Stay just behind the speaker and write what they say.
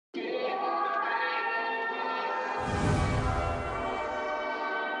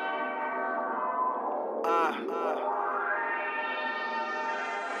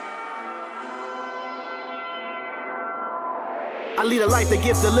I lead a life they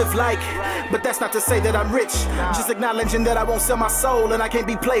give to live like, but that's not to say that I'm rich. Just acknowledging that I won't sell my soul and I can't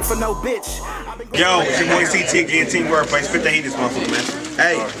be played for no bitch. Yo, it's your boy CT again, Team Wordplay. SPITDATHEAT this motherfucker, man.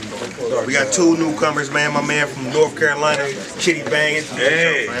 Hey, we got two newcomers, man. My man from North Carolina, Chitty banging.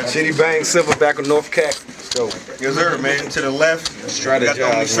 Hey, Chitty bang, Silverback of North Cat. Go. Yes, sir, man. To the left, Stratagize. got the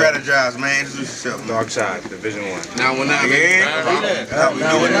only Stratagize, man. Introduce yourself, man. Dark Side, Division 1. Now, how we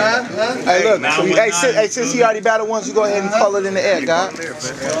doing? Hey, look, so since he already battled once, you go ahead and call it in the air, God.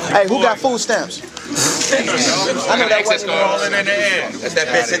 Hey, who got food stamps? I know that wasn't falling in the air. That's that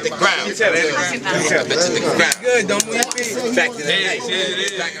bitch at the ground. That bitch at the ground. Good, don't move. Back to the head.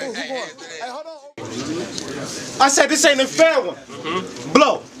 Hey, hold on. I said this ain't a fair one.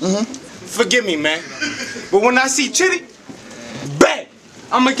 Blow. Forgive me, man. But when I see Chitty, bang,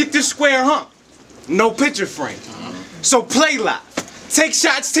 I'ma get this square hump. No picture frame. So play live. Take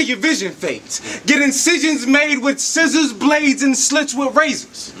shots till your vision fades. Get incisions made with scissors, blades, and slits with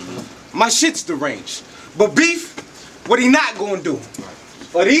razors. My shit's deranged. But beef, what he not gonna do?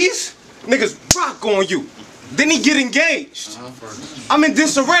 For these, niggas rock on you. Then he get engaged. I'm in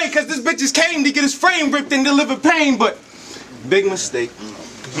disarray cause this bitch just came to get his frame ripped and deliver pain, but big mistake.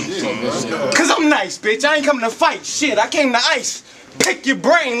 Cause I'm nice, bitch. I ain't coming to fight shit. I came to ice. Pick your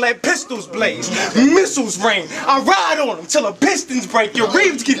brain, let pistols blaze. Missiles rain. I ride on them till the pistons break. Your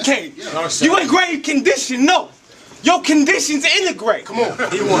ribs get caved. You in grave condition, no. Your conditions integrate. Come on.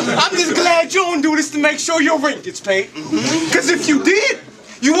 I'm just glad you don't do this to make sure your rent gets paid. Cause if you did,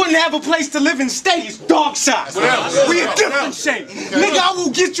 you wouldn't have a place to live and stay. It's Dark Side. We a different shape. Nigga, I will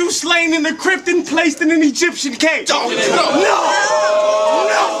get you slain in the crypt and placed in an Egyptian cave.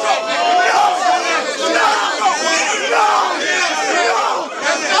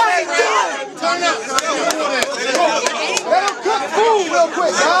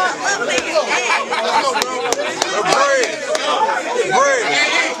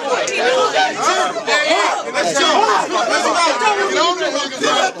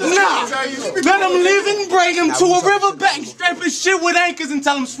 Let him live and bring him to a riverbank, strap his shit with anchors and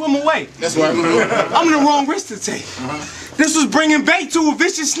tell him swim away. That's right. I'm the wrong risk to take. This was bringing bait to a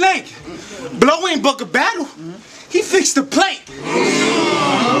vicious snake. Blow ain't book a battle. He fixed the plate.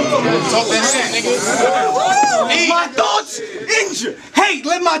 My thoughts injured. Hate,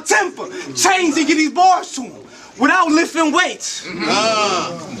 let my temper change and get these bars to him without lifting weights.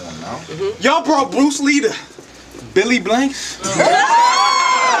 Y'all brought Bruce Lee to Billy Blanks.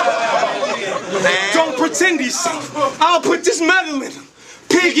 Don't pretend he's safe. I'll put this metal in him.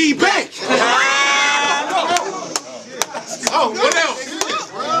 Piggy bank. Oh, what else?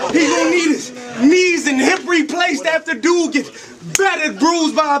 He gonna need his knees and hip replaced after dude get battered,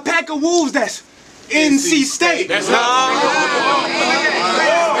 bruised by a pack of wolves that's NC State. That's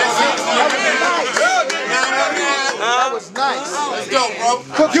that was nice. Let's go,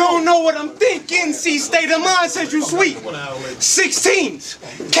 bro. You don't know what I'm thinking. NC State of mind says you sweet. 16s,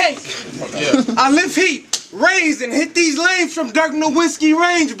 cake. I lift heat, raised and hit these lanes from Dirk Nowitzki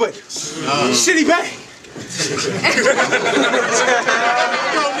range, but shitty bang.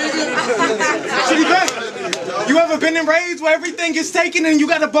 Shitty bang. You ever been in raids where everything gets taken and you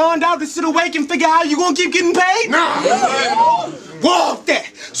got to bond out to sit awake and figure out how you gonna keep getting paid? No. Walk that,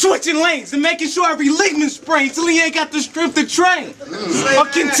 switching lanes and making sure every ligament sprains till he ain't got the strength to train. Or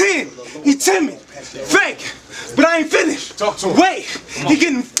contend, he timid, fake, but I ain't finished. Talk to him. Wait, he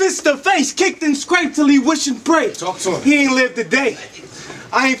getting fist to face, kicked and scraped till he wish and pray. Talk to him. He ain't lived a day.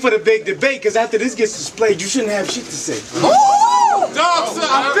 I ain't for the big debate, cause after this gets displayed, you shouldn't have shit to say.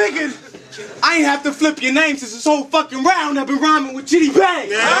 I figured I ain't have to flip your name since this whole fucking round I've been rhyming with Chitty Bang.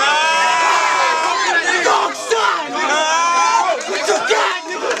 Dark Side, nigga. What you got,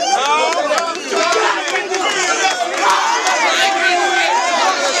 nigga? What you got,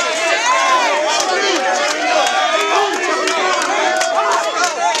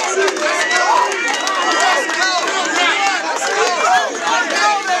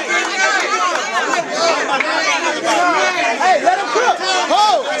 Hey, let him cook.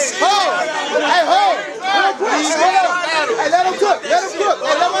 Hold. Hey, hold. Hey, let him cook. Let him cook.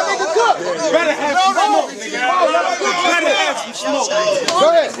 Hey, let my nigga cook. Better have some smoke, nigga. Better have some smoke. Go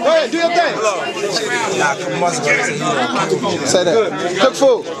ahead. Do your thing. Say that. Cook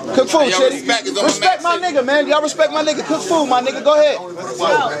food, Chitty. Respect my nigga, man. Y'all respect my nigga. Cook food, my nigga. Go ahead.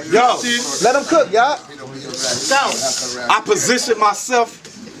 Yo, let him cook, y'all. I position myself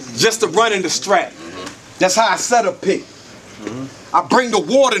just to run in the strat. That's how I set up pick. I bring the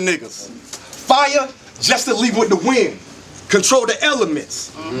water niggas. Fire just to leave with the wind. Control the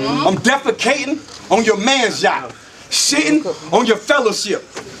elements. I'm defecating on your man's yacht. Shitting on your fellowship.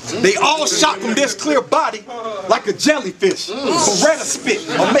 They all shot from this clear body like a jellyfish. Beretta spit,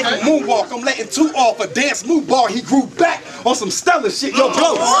 I'm making moonwalk, I'm letting two off a dance move bar. He grew back on some stellar shit. Yo,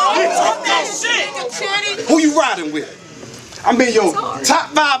 blow. Who you riding with? I'm in your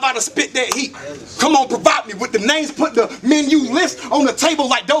top 5 out of Spit That Heat. Come on, provide me with the names, put the menu list on the table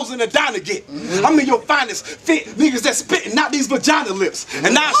like those in the diner get. I'm in your finest fit niggas that spitting out these vagina lips.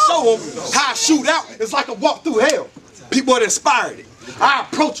 And I show them how I shoot out. It's like a walk through hell. People that inspired it. I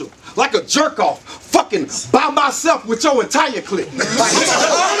approach them like a jerk off, fucking by myself with your entire clique.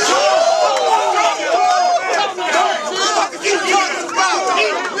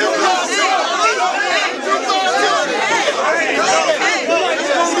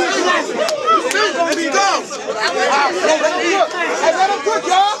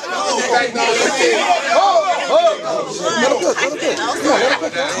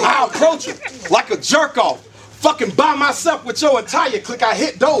 I approach him like a jerk off, fucking by myself with your entire clique. I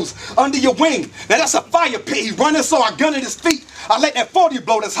hit those under your wing. Now that's a fire pit. He running, so I gun at his feet. I let that 40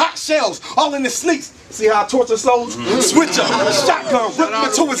 blow. That's hot shells all in his sneaks. See how I torture souls? Switch up, shotgun, rip him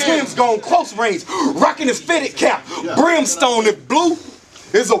into his limbs, going close range, rocking his fitted cap. Brimstone, if blue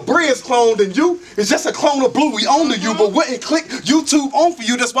is a Briz clone, then you is just a clone of blue. We own to you, but wouldn't click YouTube on for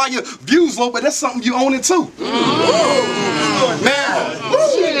you. That's why your views low, but that's something you own it too. Man,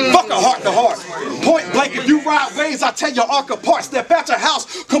 fuck a heart to heart. Point blank, if you ride waves, I tell your arc apart. Step out your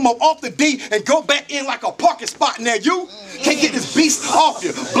house, come up off the D, and go back in like a parking spot. Now you can't get this beast off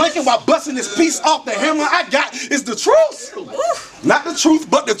you. Blanking while busting this piece off. The hammer I got is the truth. Not the truth,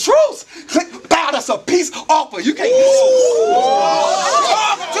 but the truth. Click, bow, that's a piece off of you. Can't get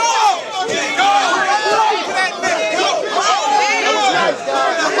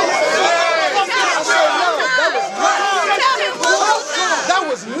That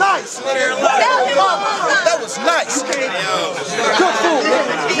was nice. That was nice. Good food, man.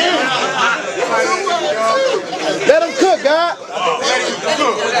 Let him cook, God. Go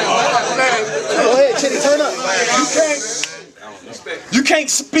ahead, Chitty, turn up. You can't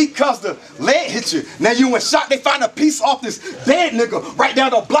speak cause the lead hit you. Now you in shock, they find a piece off this dead nigga. Right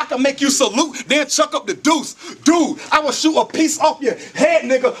down the block, I make you salute, then chuck up the deuce. Dude, I will shoot a piece off your head,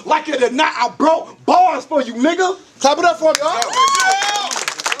 nigga. Like it or not, I brought bars for you, nigga. Clap it up for me,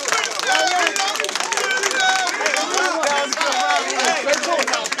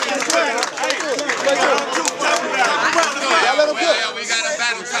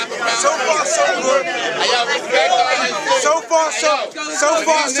 So far, so good. So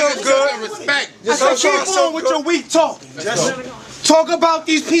far, so good. So keep on with your weak talk. Talk about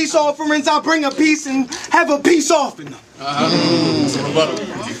these peace offerings. I'll bring a piece and have a peace offering.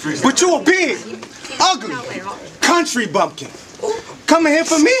 But you a big, ugly, country bumpkin. Coming here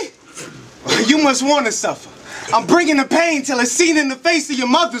for me? You must want to suffer. I'm bringing the pain till it's seen in the face of your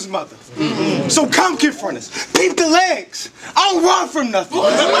mother's mother. So come confront us. Peep the legs. I don't run from nothing.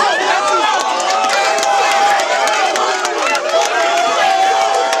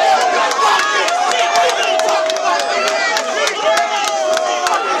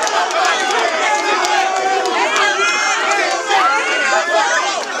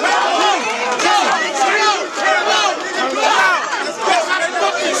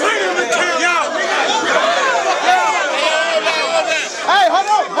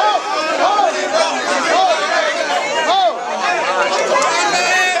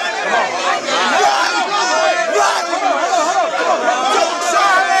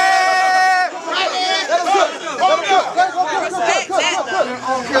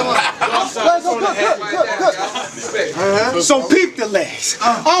 So peep the legs.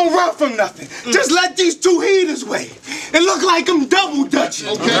 I don't run from nothing. Just let these two heaters wait. It look like I'm double dutching.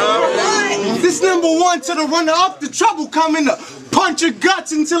 This #1 to the runner up, the trouble coming to punch your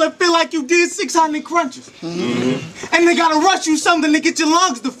guts until it feel like you did 600 crunches. And they gotta rush you something to get your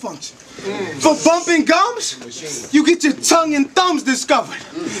lungs to function. For bumping gums, you get your tongue and thumbs discovered.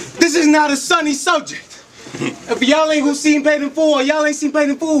 This is not a sunny subject. If y'all ain't who seen Paid in Full or y'all ain't seen Paid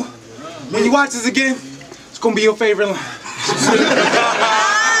in Full, when you watch this again, it's gonna be your favorite line.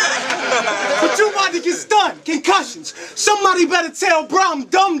 But you about to get stunned, concussions. Somebody better tell bro I'm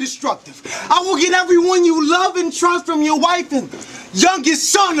dumb destructive. I will get everyone you love and trust from your wife and youngest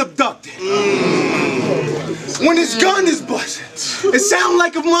son abducted. When his gun is busted, it sound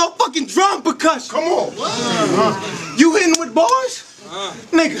like a motherfucking drum percussion. Come on. You hitting with bars?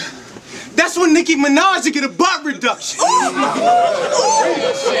 Nigga. That's when Nicki Minaj will get a butt reduction.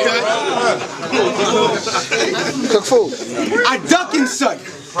 Cook food. I duck inside,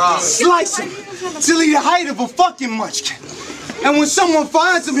 slice him till he the height of a fucking munchkin. And when someone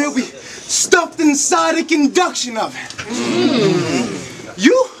finds him, he'll be stuffed inside a conduction oven.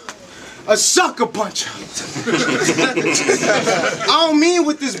 You a sucker puncher. I don't mean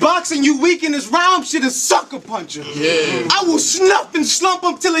with this boxing you weak in this round shit, a sucker puncher. Yeah. I will snuff and slump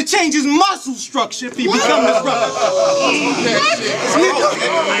him till it changes muscle structure if he become this brother.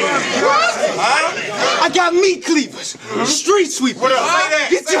 I got meat cleavers, street sweepers.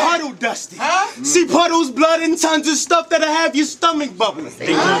 Get your huddle dusty. See puddles, blood, and tons of stuff that'll have your stomach bubbling.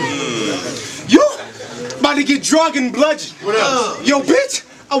 You about to get drug and bludgeoned. Yo, bitch,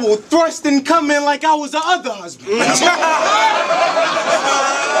 I will thrust and come in like I was the other husband.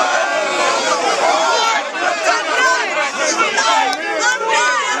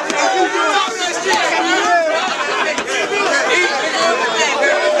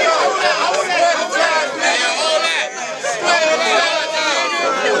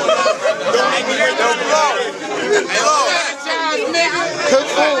 Cook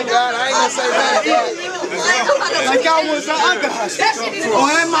food, God. I ain't gonna say that. Like I was the other husband. Or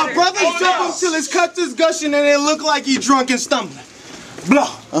had my brother jump him till his cuts is gushing and it looked like he drunk and stumbling. Blow.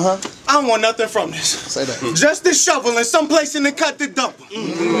 I don't want nothing from this. Say that. Just this shovel and someplace in the cut to dump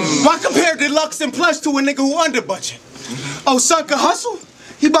him. Why compare deluxe and plush to a nigga who under budget? Oh, son could hustle?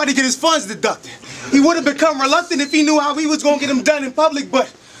 He about to get his funds deducted. He would have become reluctant if he knew how he was gonna get them done in public,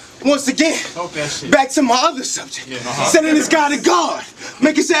 but once again, back to my other subject. Sending this guy to guard,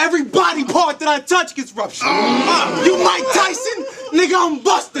 making sure every body part that I touch gets ruptured. You Mike Tyson? Nigga, I'm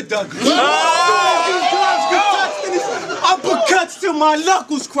Buster Douglas. These gloves get touched and his uppercuts till my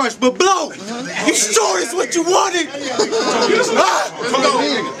knuckles crush. But Blow, you sure it's what you wanted?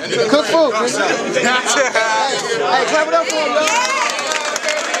 Cook food. Hey, clap it up for him, y'all.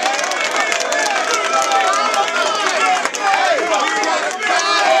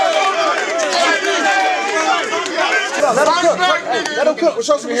 Let him cook. Hey, let him cook.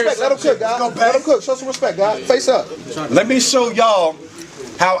 Show some respect. Let him cook, God. Let him cook. Show some respect, God. Face up. Let me show y'all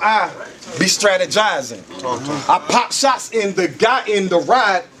how I be strategizing. I pop shots in the guy in the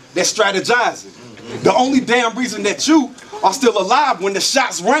ride that's strategizing. The only damn reason that you are still alive when the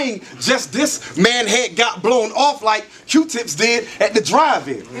shots rang, just this man head got blown off like Q-tips did at the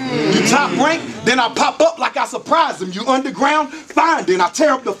drive-in. You top rank, then I pop up like I surprised him. You underground, fine, then I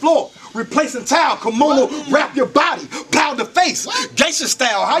tear up the floor. Replacing towel, kimono, wrap your body, plow the face, geisha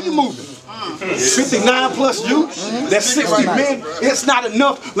style, how you moving? 59 plus you, that's 60 men, it's not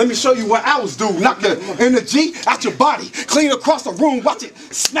enough. Let me show you what I was doing. Knock the energy out your body, clean across the room, watch it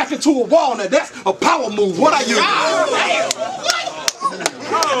smack into a wall. Now that's a power move. What are you?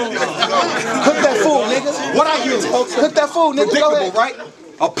 Cook that food, nigga. What are you? Cook that food, nigga. Go ahead. Predictable, right?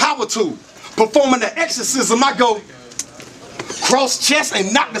 A power tool. Performing the exorcism, I go cross chest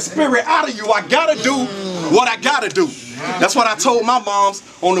and knock the spirit out of you. I gotta do what I gotta do. That's what I told my moms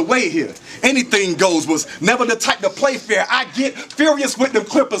on the way here. Anything goes was never the type to play fair. I get furious with them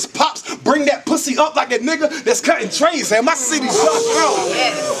clippers. Pops, bring that pussy up like a nigga that's cutting trays. And my city shut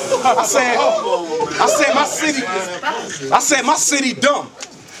down. I said my city dumb.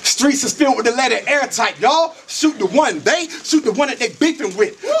 Streets is filled with the letter airtight. Y'all shoot the one. They shoot the one that they beefing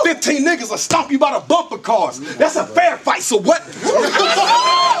with. 15 niggas will stomp you by the bumper cars. That's a fair fight. So what?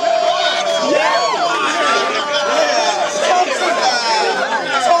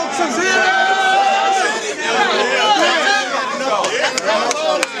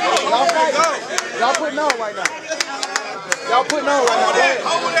 Y'all putting on right now. Y'all putting on right now.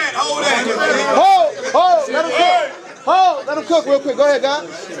 Hold that. Hold. Let him cook. Hold. Let him cook real quick. Go ahead, God.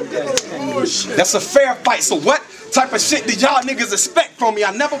 That's a fair fight. So what type of shit did y'all niggas expect from me?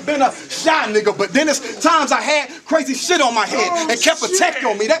 I never been a shy nigga, but then there's times I had crazy shit on my head and kept a tech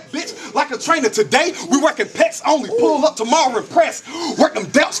on me. That bitch like a trainer. Today we working pets only. Pull up tomorrow and press. Work them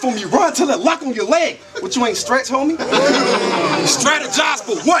delts for me. Run till it lock on your leg. What, you ain't stretch, homie? Strategize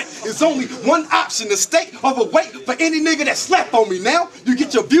for what? It's only one option. The state of a weight for any nigga that slept on me. Now you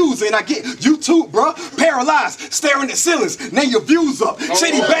get your views in. I get YouTube, bruh. Paralyzed, staring at ceilings. Now your views up.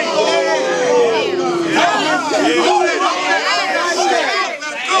 Chitty bang.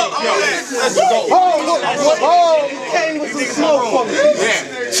 Came with some smoke for me.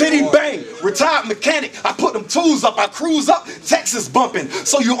 Chitty bang, retired mechanic. I put them tools up, I cruise up, Texas bumping.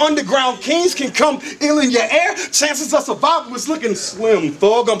 So you underground kings can come ill in your air. Chances of survival is looking slim,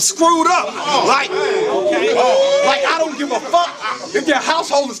 thug. I'm screwed up. Like I don't give a fuck if your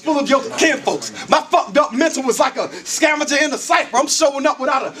household is full of your kinfolks. My fucked up mental was like a scavenger in a cipher. I'm showing up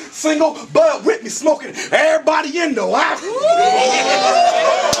without a single bud with me, smoking everybody in the life.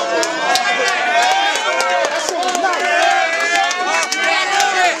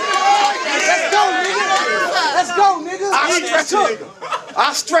 Let's go, nigga. I stretch up.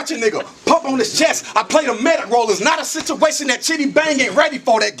 I stretch a nigga, pump on his chest. I play the medic role. It's not a situation that Chitty Bang ain't ready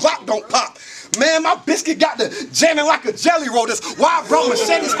for. That Glock don't pop. Man, my biscuit got the jamming like a jelly roll. That's why I brought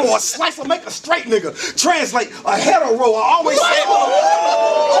machetes for a slice will make a straight nigga. Translate a hetero roll. I always say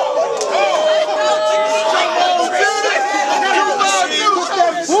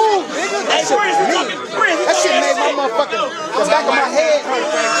that shit made my motherfucking, the back of my head hurt.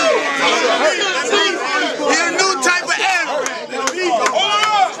 He's a new type of animal.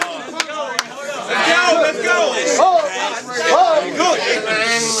 Let's go.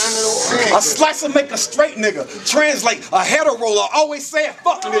 A slice will make a straight nigga. Translate a hetero roll. I always say it,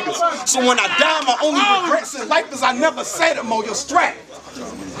 fuck niggas. So when I die, my only regrets in life is I never said it more. Your strap.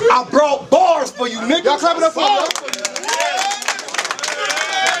 I brought bars for you niggas. Y'all clap it up for me.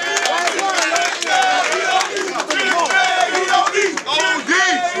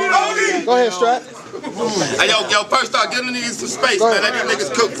 Go ahead, Strat. Hey, yo, first off, give them niggas some space, man. Let these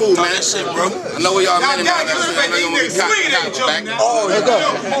niggas cook food, man. That shit, bro. I know where y'all men about that shit. I know you want to back. Oh, let's go.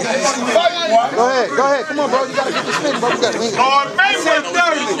 Go ahead. Come on, bro. You gotta get the spin, bro. We got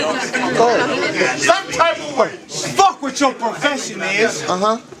Go ahead. Some type of way. Fuck what your profession is.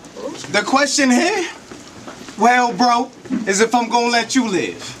 The question here, well, bro, is if I'm gonna let you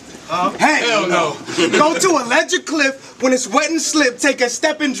live. Hey, hell no. Go to a ledger cliff when it's wet and slip. Take a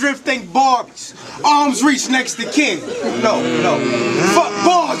step and drift. Think Barbies. Arms reach next to kin. No. Fuck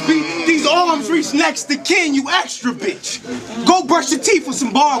bars, B. These arms reach next to kin. You extra bitch. Go brush your teeth with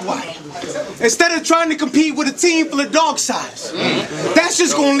some barbed wire. Instead of trying to compete with a team full of dog size. That's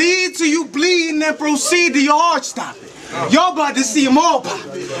just gonna lead to you bleeding and proceed to your heart stopping. Y'all about to see them all pop.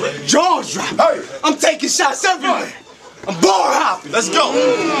 Jaws drop. I'm taking shots everywhere. I'm bar hopping. Let's go.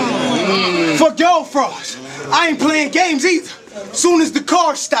 Fuck y'all frauds. I ain't playing games either. Soon as the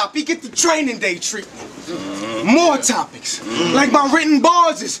car stop, he get the training day treatment. More topics. Like my written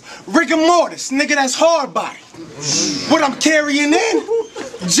bars is rigor mortis. Nigga, that's hard body. What I'm carrying in?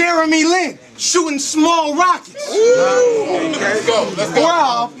 Jeremy Lin. Shooting small rockets. Let's go. Or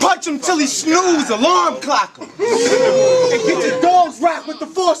I'll punch him till he snooze, alarm clock him. And get your dogs rock with the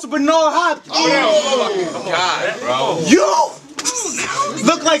force of Bernard Hopkins. God, bro. You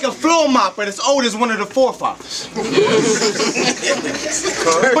look like a floor mopper that's old as one of the forefathers.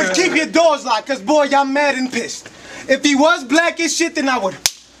 But keep your doors locked, cause boy, y'all mad and pissed. If he was black as shit, then I would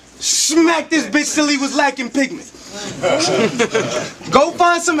smack this bitch till he was lacking pigment. Go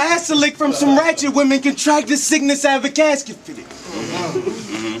find some acid lick from some ratchet women, contract the sickness, have a casket fitted.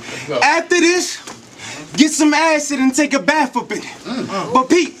 After this, get some acid and take a bath up in it. But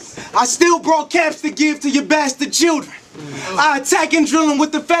Pete, I still brought caps to give to your bastard children. I attack and drill them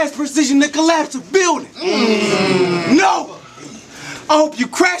with the fast precision to collapse a building. No! I hope you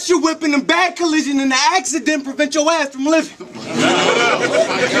crash your whip in a bad collision and the accident prevent your ass from living.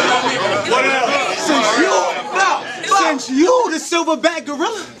 Since you the silverback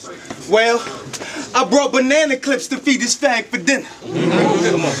gorilla, well, I brought banana clips to feed this fag for dinner.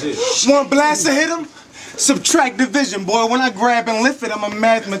 One blast to hit him, subtract division, boy. When I grab and lift it, I'm a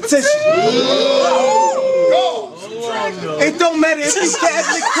mathematician. It don't matter if you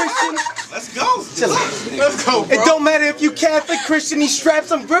Catholic, Christian. Let's go. Let's go, bro. It don't matter if you Catholic, Christian, these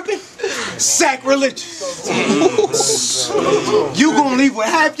straps I'm gripping, sacrilegious. You gonna leave with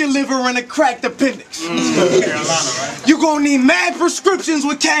half your liver and a cracked appendix. You gonna need mad prescriptions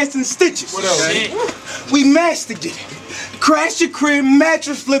with casts and stitches. What else? We masticate it. Crash your crib,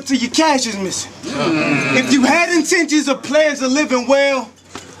 mattress flip till your cash is missing. If you had intentions or plans of living well,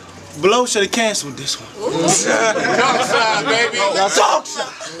 Blow should have canceled this one. Talk side, baby. Talk side.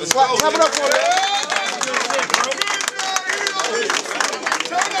 Let's go. Clap it up for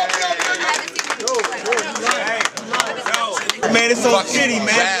Man, it's so shitty,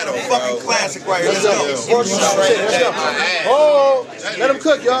 man. It's a fucking classic right here. Let's go. Oh, let him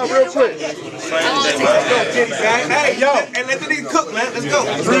cook, y'all, real quick. Hey, yo, and let the nigga cook, man. Let's go.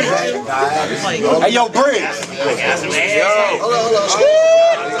 Hey, yo, Briggs. Hold on.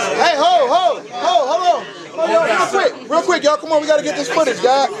 Hey, hold on. Real quick, y'all. Come on, we gotta get this footage,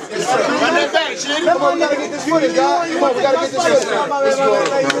 guys. Run that back, Chitty. Come on, we gotta get this footage, guys. Come on, we gotta get this footage.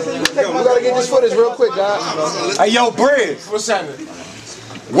 We gotta get this footage real quick, guys. Hey, yo, Briggs. What's happening?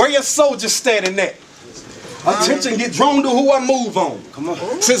 Where your soldiers standing at? Attention, get drawn to who I move on. Come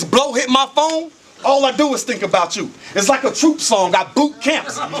on. Since Blow hit my phone, all I do is think about you. It's like a troop song, I boot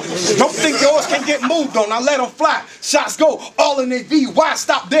camps. Don't think yours can get moved on, I let them fly. Shots go, all in their V. Why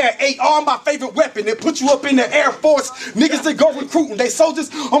stop there? AR, my favorite weapon. It put you up in the Air Force. Niggas that go recruiting, they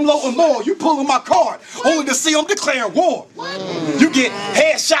soldiers, I'm loading more. You pulling my card, only to see I'm declaring war. You get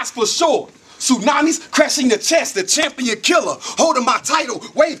headshots for sure. Tsunamis crashing the chest, the champion killer, holding my title,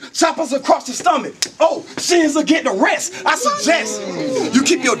 wave choppers across the stomach. Oh, shins will get the rest. I suggest you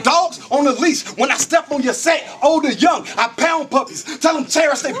keep your dogs on the leash. When I step on your set, old or young, I pound puppies, tell them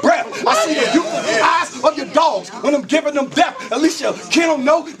cherish their breath. I see the youthful eyes of your dogs when I'm giving them death. At least your kennel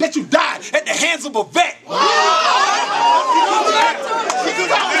know that you died at the hands of a vet.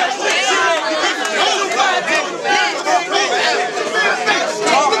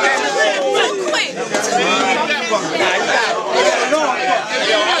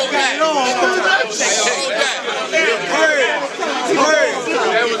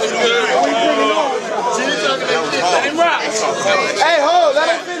 Hey, hold, let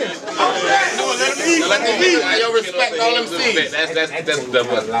him finish. Yo, respect all them seeds.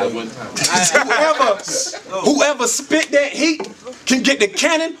 Whoever spit that heat can get the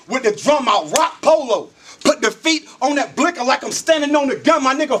cannon with the drum out rock polo. Put the feet on that blicker like I'm standing on the gun,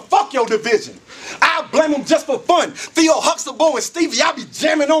 my nigga, fuck your division. I blame them just for fun. Theo Huxtable and Stevie, I be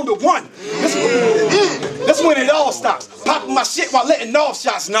jamming on the one. That's when it all stops. Popping my shit while letting off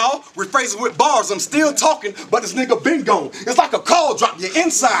shots, now. Rephrasing with bars, I'm still talking, but this nigga been gone. It's like a call drop, your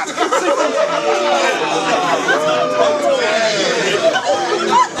inside.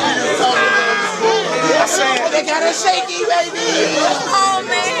 I said, They got a shaky, baby. Oh,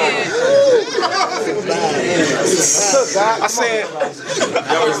 man. I said,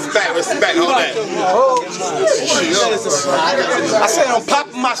 Yo, respect, hold that. I said I'm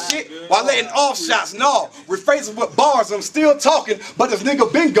popping my shit while letting off shots. No, rephrasing with bars, I'm still talking, but this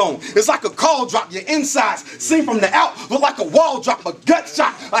nigga been gone. It's like a call drop, your insides seen from the out, look like a wall drop, a gut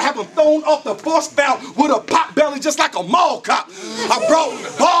shot. I have him thrown off the force valve with a pop belly just like a mall cop. I brought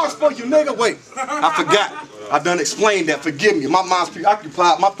bars for you, nigga. Wait, I forgot. I done explained that, forgive me. My mind's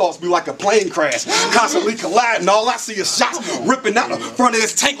preoccupied, my thoughts be like a plane crash. Constantly colliding, all I see is shots ripping out the front of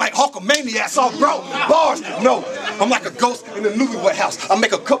this tank like Hulkamaniacs. So bro, bars, no. I'm like a ghost in the newlywed house. I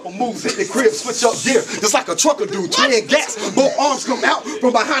make a couple moves, hit the crib, switch up gear. Just like a trucker do, twin gas. Both arms come out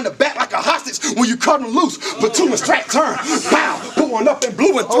from behind the back like a hostage when you cut them loose. Platoon strap turn, pow, pulling up in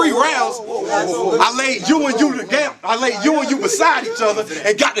blue in 3 rounds. I laid you and you together. I laid you and you beside each other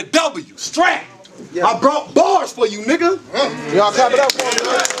and got the W, strap. I brought bars for you, nigga. Y'all clap it up for me,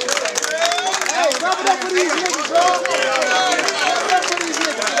 man. Hey, clap it up for these niggas, bro. Clap it up for these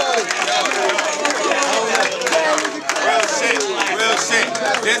niggas, Real shit.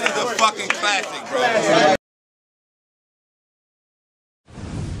 This is a fucking classic, bro.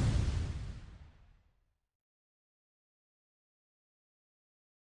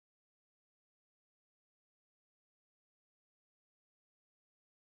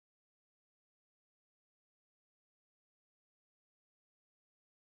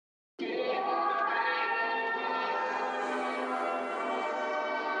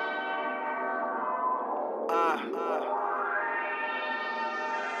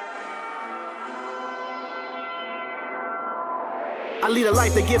 I lead a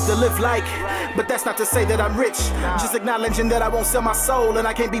life that gives to live like, but that's not to say that I'm rich. Just acknowledging that I won't sell my soul and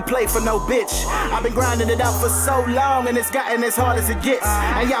I can't be played for no bitch. I've been grinding it out for so long and it's gotten as hard as it gets.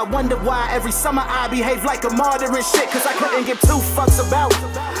 And y'all wonder why every summer I behave like a martyr and shit, cause I couldn't give 2 fucks about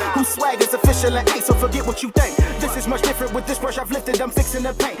whose swag is official and ain't, so forget what you think. This is much different with this brush I've lifted, I'm fixing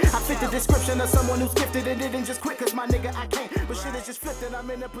the paint. I fit the description of someone who's gifted and didn't just quit cause my nigga I can't. But shit is just flipped and I'm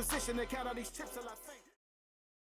in a position to count all these chips till I think.